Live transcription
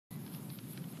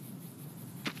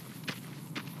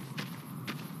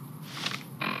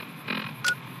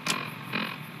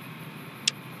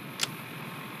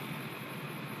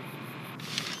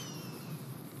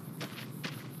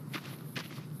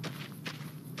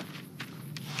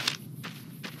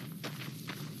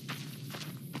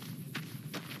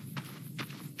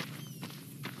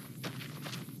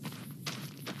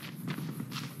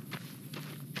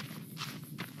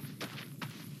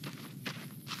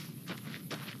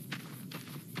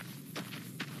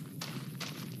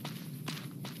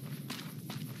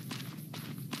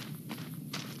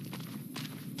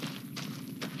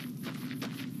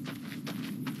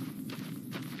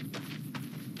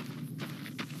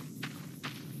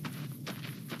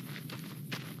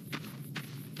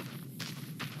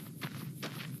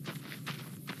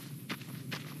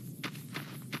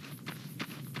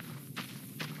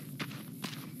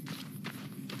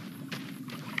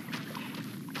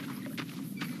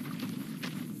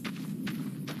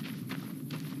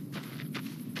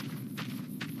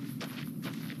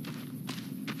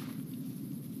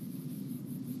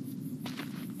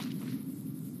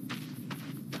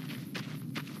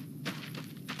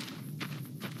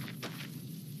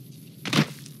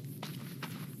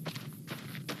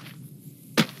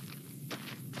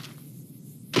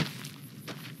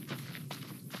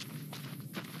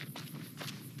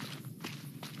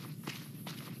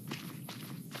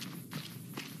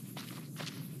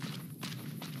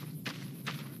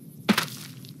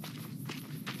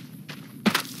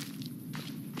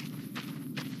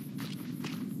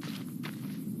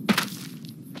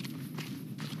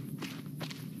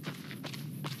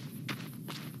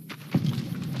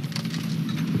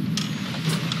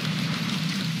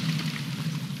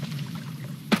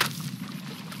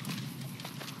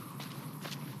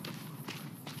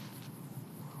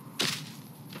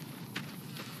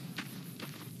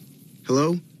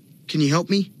Hello? Can you help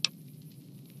me?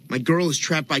 My girl is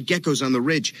trapped by geckos on the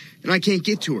ridge, and I can't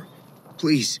get to her.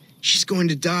 Please, she's going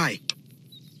to die.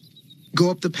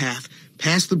 Go up the path,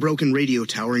 past the broken radio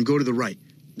tower, and go to the right.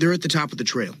 They're at the top of the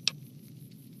trail.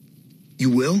 You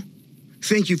will?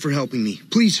 Thank you for helping me.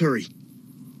 Please hurry.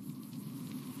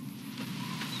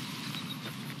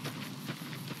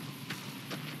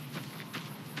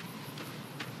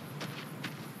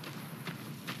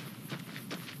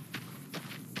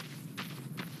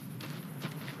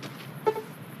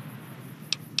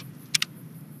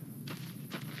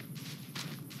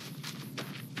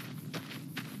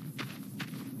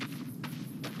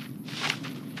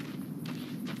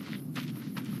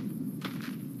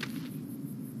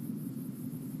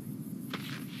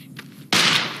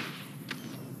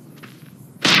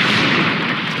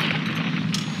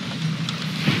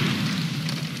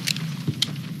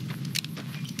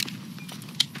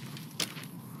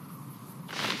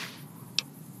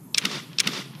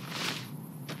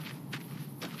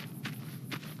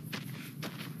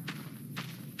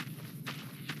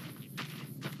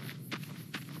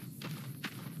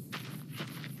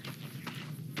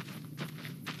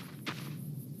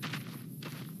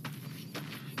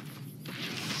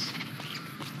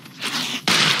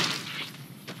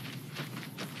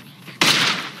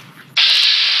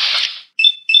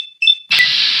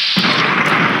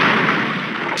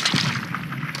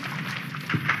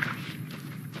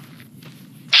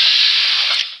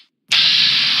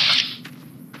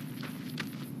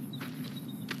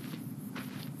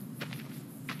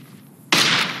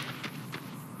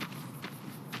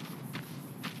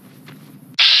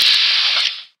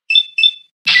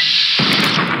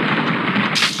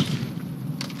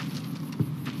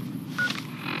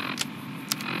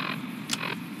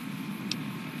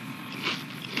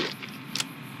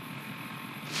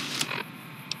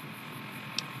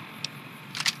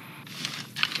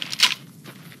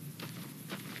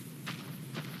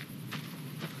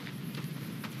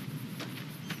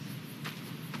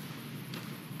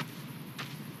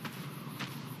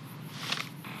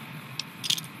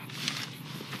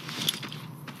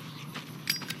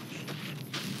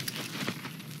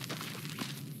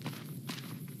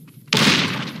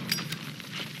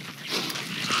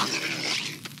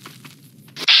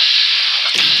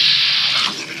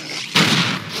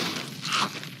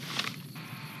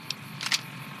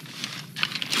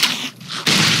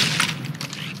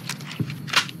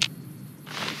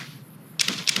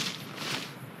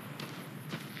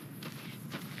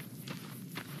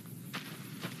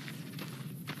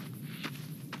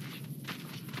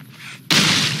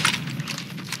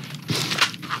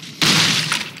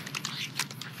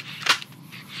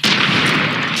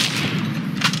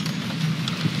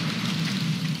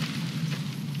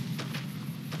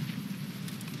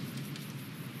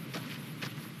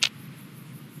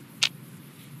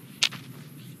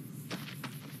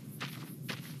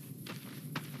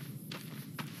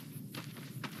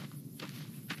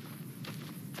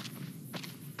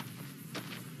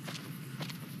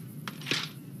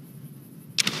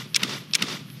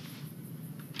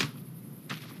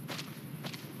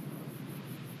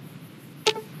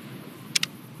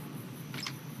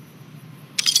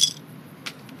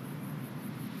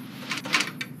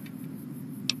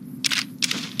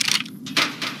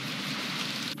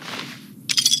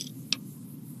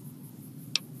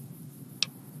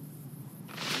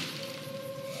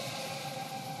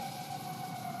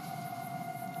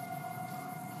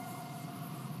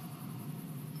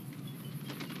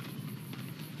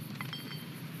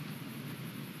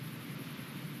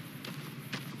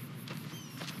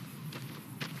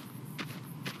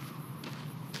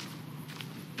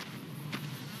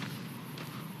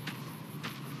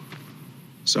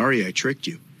 Sorry I tricked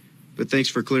you, but thanks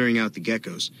for clearing out the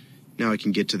geckos. Now I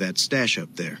can get to that stash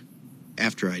up there,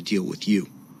 after I deal with you.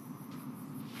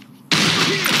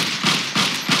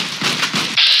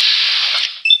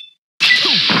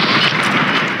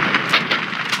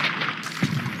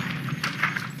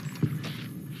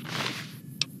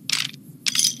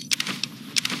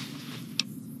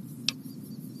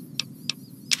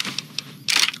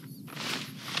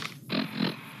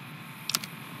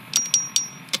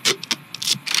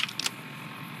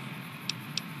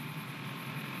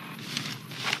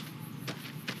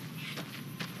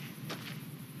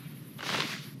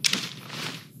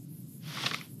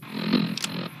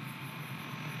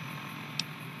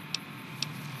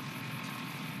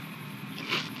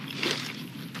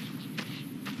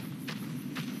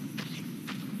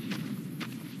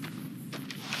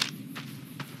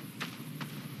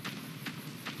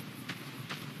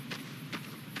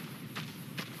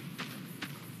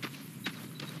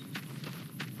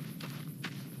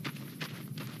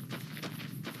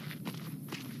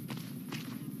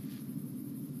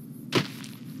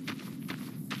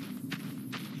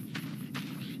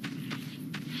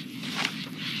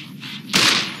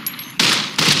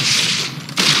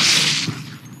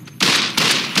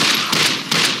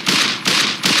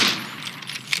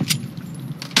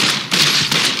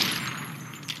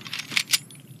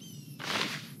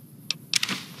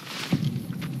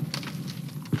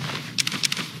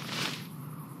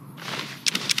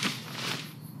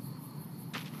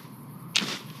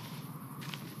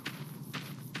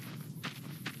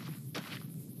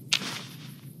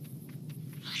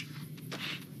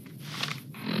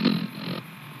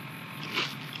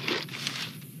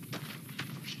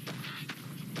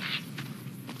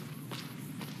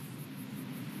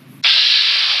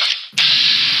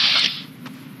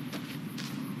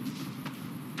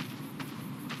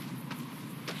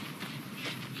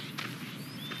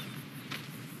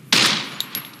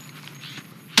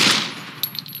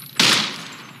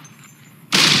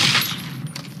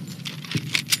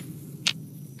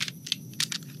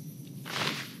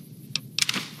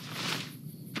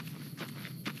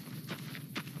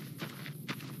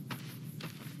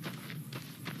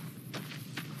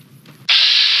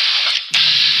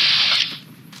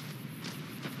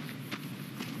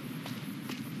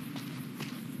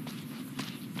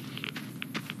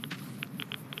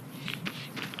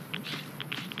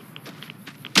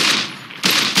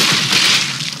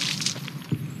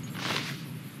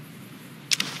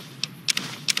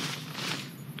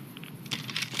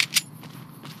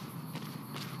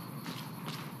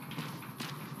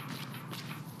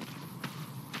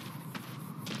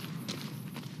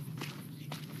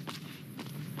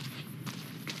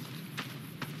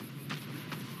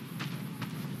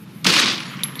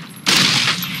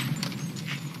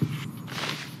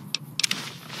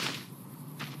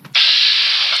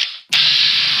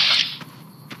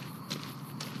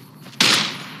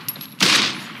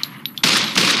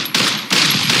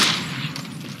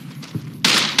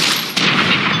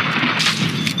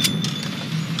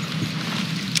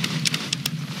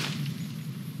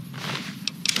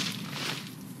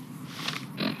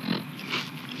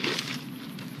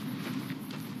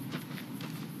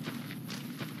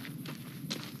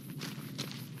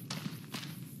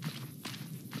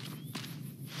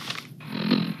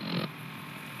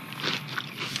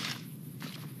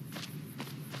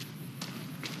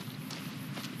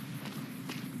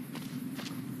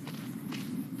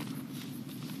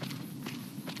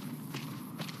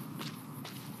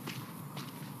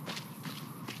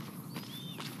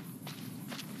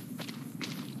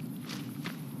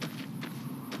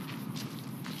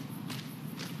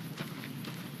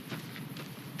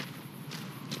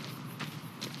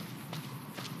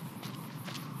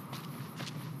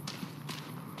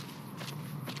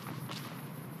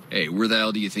 Hey, where the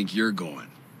hell do you think you're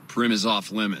going? Primm is off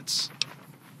limits.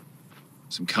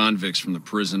 Some convicts from the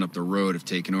prison up the road have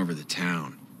taken over the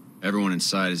town. Everyone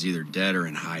inside is either dead or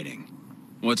in hiding.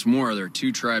 What's more, there are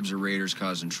 2 tribes of raiders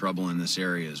causing trouble in this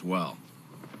area as well.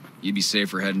 You'd be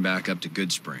safer heading back up to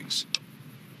Good Springs.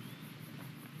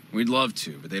 We'd love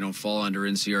to, but they don't fall under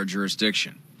NCR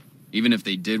jurisdiction. Even if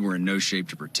they did, we're in no shape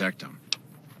to protect them.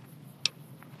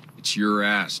 It's your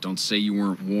ass. Don't say you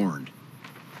weren't warned.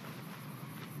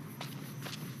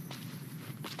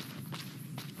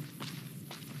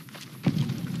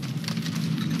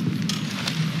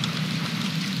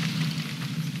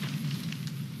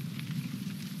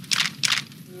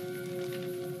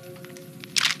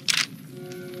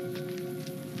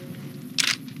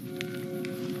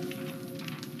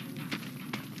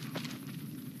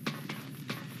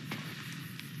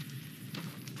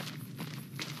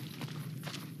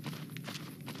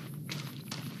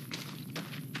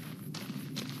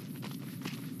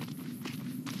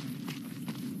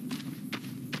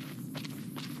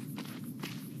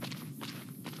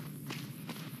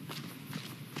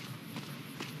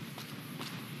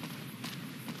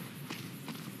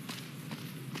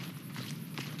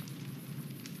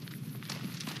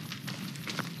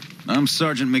 I'm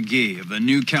Sergeant McGee of the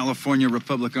New California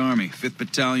Republic Army, 5th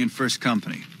Battalion, 1st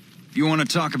Company. If you want to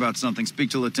talk about something,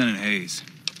 speak to Lieutenant Hayes.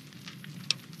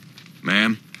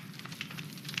 Ma'am?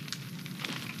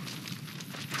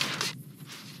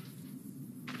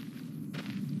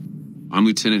 I'm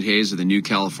Lieutenant Hayes of the New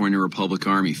California Republic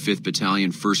Army, 5th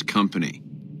Battalion, 1st Company.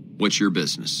 What's your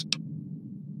business?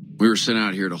 We were sent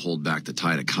out here to hold back the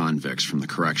tide of convicts from the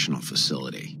correctional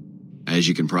facility. As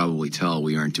you can probably tell,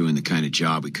 we aren't doing the kind of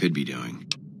job we could be doing.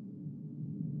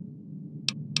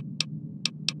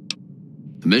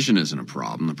 The mission isn't a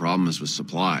problem. The problem is with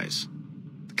supplies.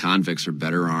 The convicts are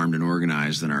better armed and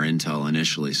organized than our intel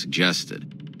initially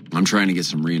suggested. I'm trying to get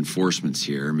some reinforcements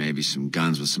here, maybe some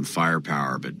guns with some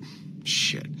firepower, but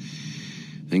shit.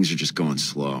 Things are just going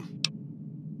slow.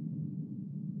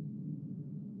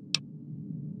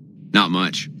 Not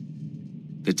much.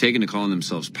 They've taken to calling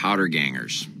themselves powder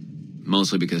gangers.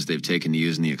 Mostly because they've taken to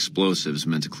using the explosives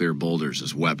meant to clear boulders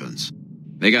as weapons.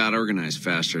 They got organized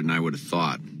faster than I would have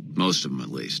thought, most of them at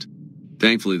least.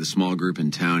 Thankfully, the small group in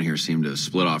town here seem to have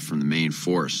split off from the main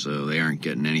force, so they aren't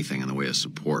getting anything in the way of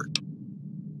support.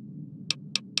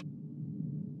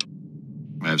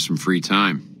 I have some free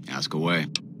time. Ask away.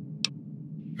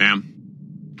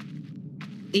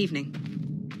 Ma'am? Evening.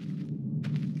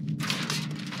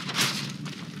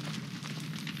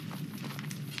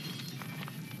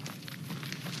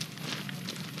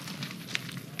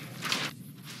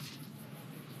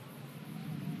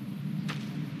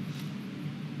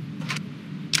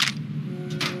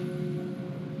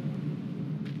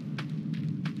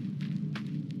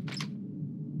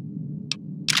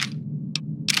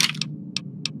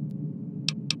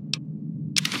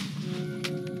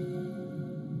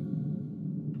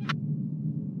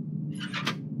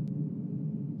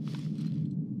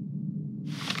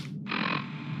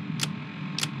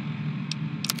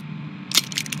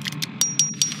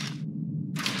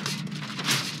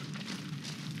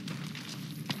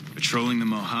 Patrolling the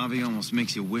Mojave almost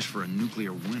makes you wish for a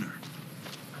nuclear winter.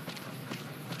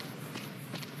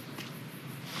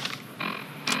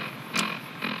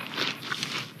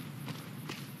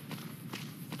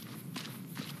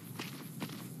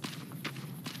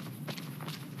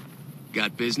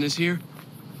 Got business here?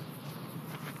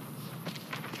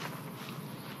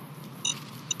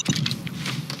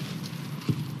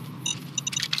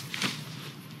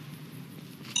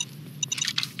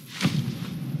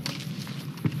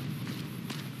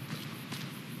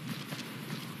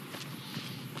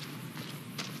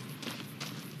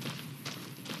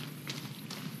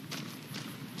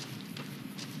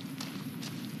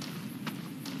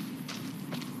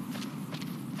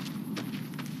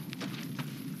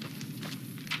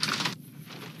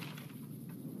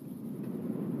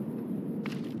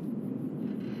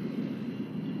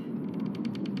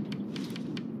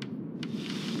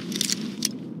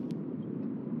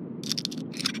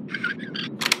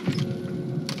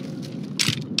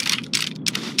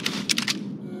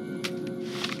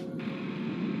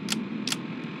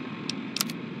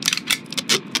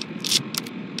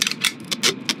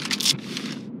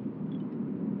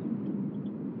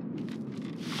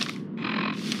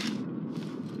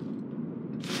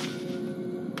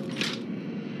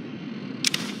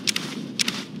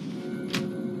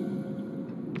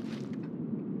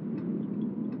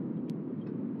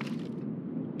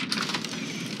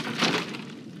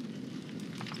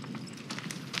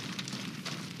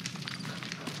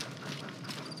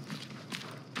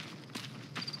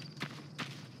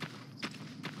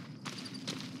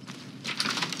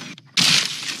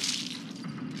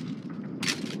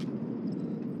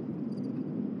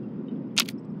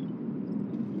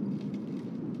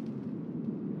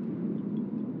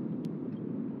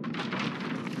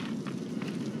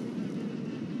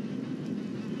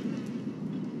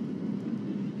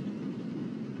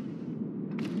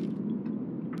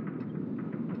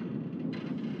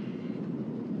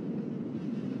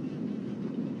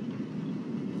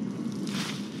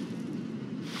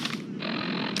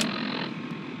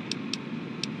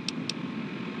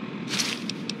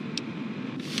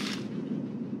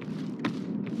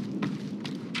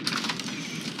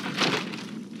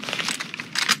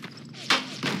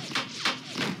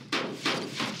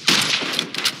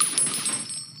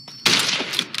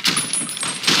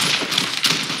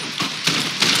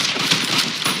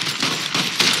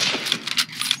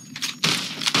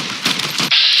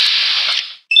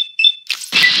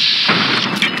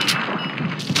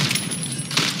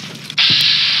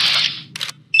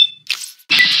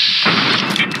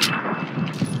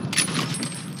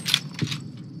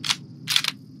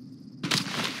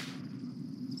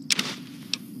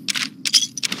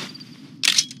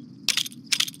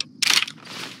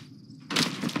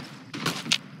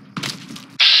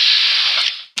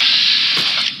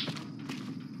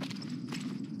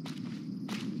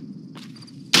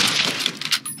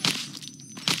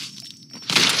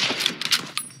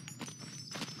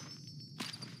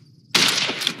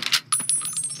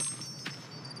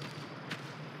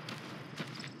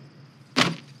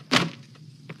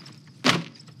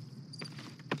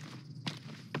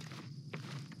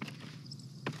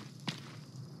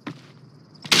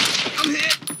 I'm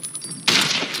hit!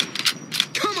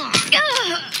 Come on!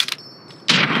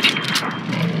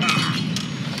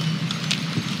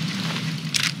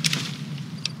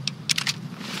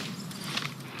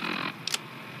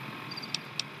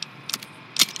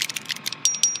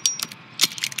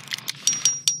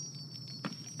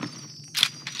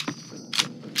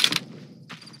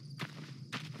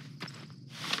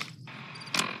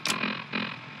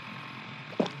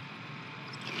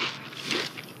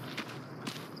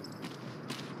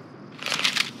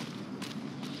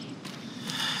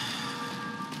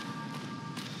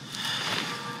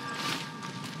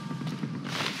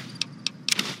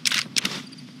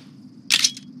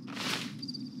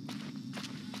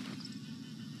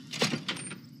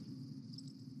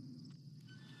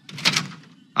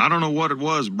 I don't know what it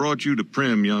was brought you to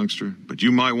Primm, youngster, but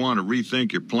you might want to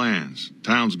rethink your plans.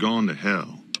 Town's gone to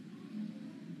hell.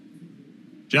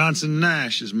 Johnson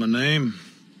Nash is my name.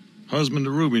 Husband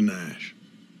to Ruby Nash.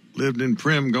 Lived in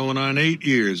Primm going on 8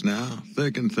 years now,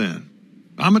 thick and thin.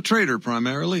 I'm a trader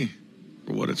primarily,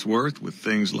 for what it's worth with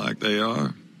things like they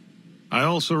are. I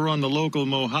also run the local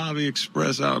Mojave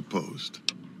Express outpost.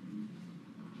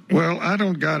 Well, I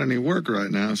don't got any work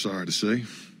right now, sorry to say.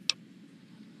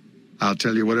 I'll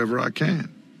tell you whatever I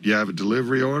can. You have a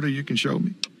delivery order you can show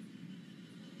me?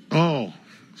 Oh,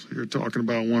 so you're talking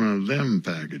about one of them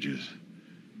packages.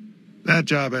 That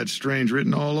job had strange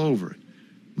written all over it,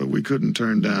 but we couldn't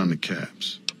turn down the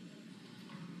caps.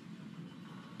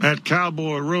 That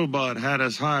cowboy robot had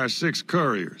us hire 6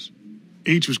 couriers.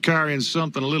 Each was carrying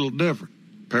something a little different.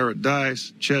 Pair of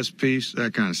dice, chess piece,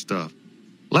 that kind of stuff.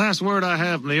 Last word I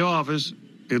have from the office,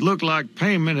 it looked like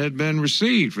payment had been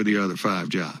received for the other 5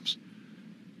 jobs.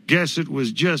 Guess it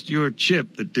was just your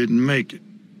chip that didn't make it.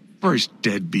 First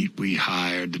deadbeat we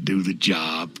hired to do the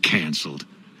job canceled.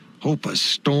 Hope a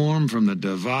storm from the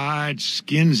divide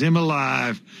skins him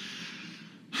alive.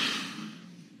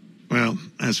 Well,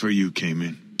 that's where you came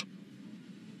in.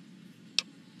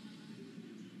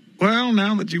 Well,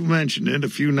 now that you mentioned it, a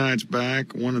few nights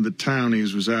back, one of the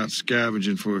townies was out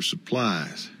scavenging for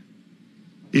supplies.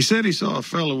 He said he saw a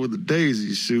fellow with a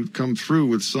daisy suit come through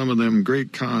with some of them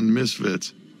Great Con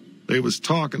misfits. They was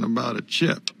talking about a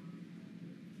chip.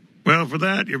 Well, for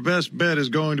that, your best bet is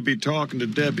going to be talking to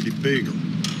Deputy Beagle.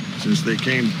 Since they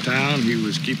came to town, he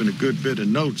was keeping a good bit of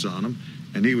notes on them,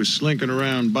 and he was slinking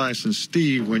around Bison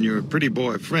Steve when your pretty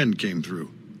boy friend came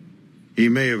through. He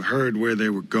may have heard where they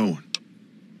were going.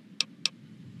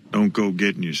 Don't go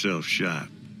getting yourself shot.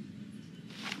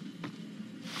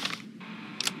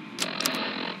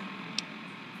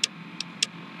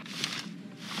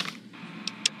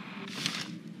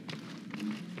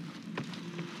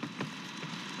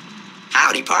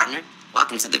 Howdy, partner.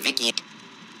 Welcome to the Vicky.